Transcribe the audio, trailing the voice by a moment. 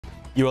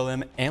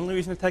ULM and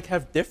Louisiana Tech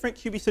have different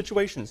QB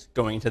situations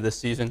going into this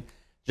season.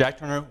 Jack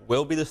Turner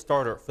will be the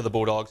starter for the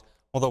Bulldogs,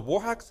 while the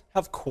Warhawks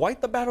have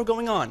quite the battle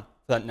going on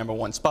for that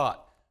 #1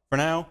 spot. For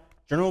now,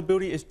 General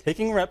Beardy is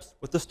taking reps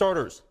with the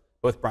starters.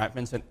 Both Bryant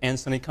Vincent and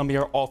Sonny Cumbie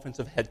are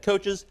offensive head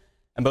coaches,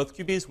 and both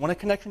QBs want a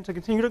connection to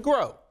continue to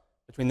grow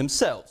between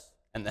themselves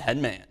and the head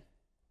man.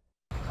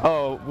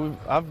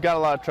 I've got a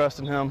lot of trust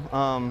in him,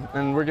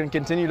 and we're going to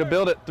continue to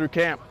build it through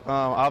camp.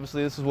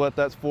 Obviously, this is what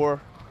that's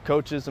for,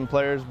 coaches and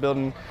players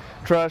building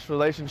trust,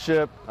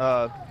 relationship.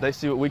 They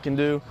see what we can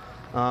do.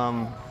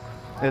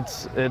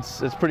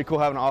 It's pretty cool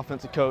having an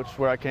offensive coach.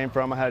 Where I came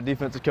from, I had a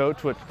defensive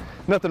coach, which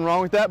nothing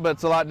wrong with that, but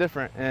it's a lot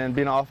different. And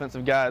being an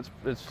offensive guy,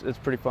 it's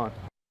pretty fun.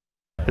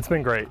 It's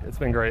been great. It's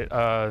been great.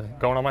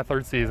 Going on my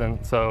 3rd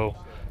season, so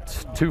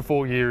 2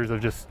 full years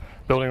of just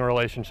building a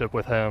relationship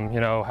with him. You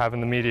know,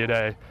 having the media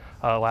day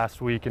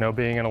last week. You know,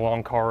 being in a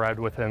long car ride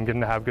with him,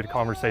 getting to have good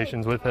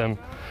conversations with him,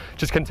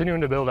 just continuing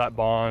to build that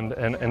bond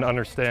and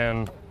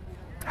understand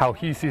how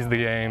he sees the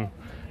game,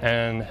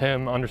 and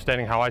him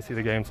understanding how I see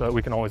the game, so that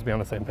we can always be on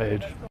the same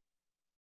page.